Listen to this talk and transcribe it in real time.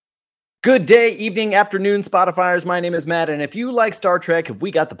Good day, evening, afternoon, Spotifyers. My name is Matt, and if you like Star Trek, we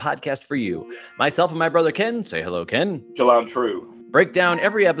got the podcast for you. Myself and my brother Ken, say hello, Ken. Shalom True. Break down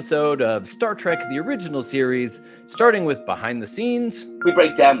every episode of Star Trek, the original series, starting with behind the scenes. We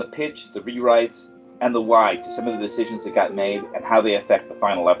break down the pitch, the rewrites, and the why to some of the decisions that got made and how they affect the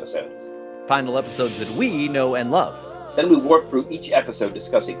final episodes. Final episodes that we know and love. Then we work through each episode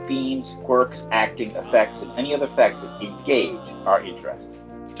discussing themes, quirks, acting, effects, and any other effects that engage our interest.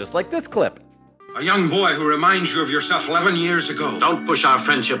 Just like this clip. A young boy who reminds you of yourself 11 years ago. Don't push our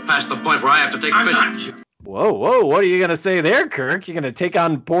friendship past the point where I have to take fish. Whoa, what are you going to say there, Kirk? You're going to take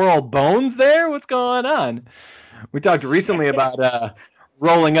on poor old Bones there? What's going on? We talked recently about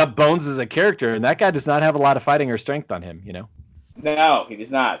rolling up Bones as a character, and that guy does not have a lot of fighting or strength on him, you know? No, he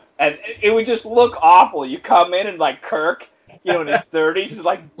does not. And it would just look awful. You come in and like Kirk, in his 30s, is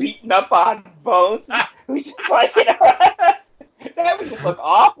like beating up on Bones. He's just like, that would just look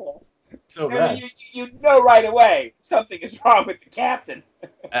awful. So bad. You know right away something is wrong with the captain.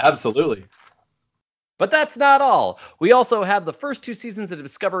 Absolutely. But that's not all. We also have the first 2 seasons of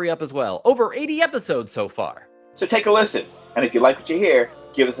Discovery up as well. Over 80 episodes so far. So take a listen. And if you like what you hear,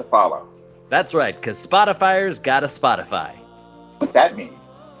 give us a follow. That's right, because Spotify's got a Spotify. What's that mean?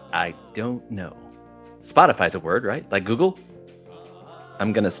 I don't know. Spotify's a word, right? Like Google?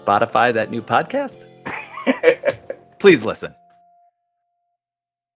 I'm going to Spotify that new podcast? Please listen.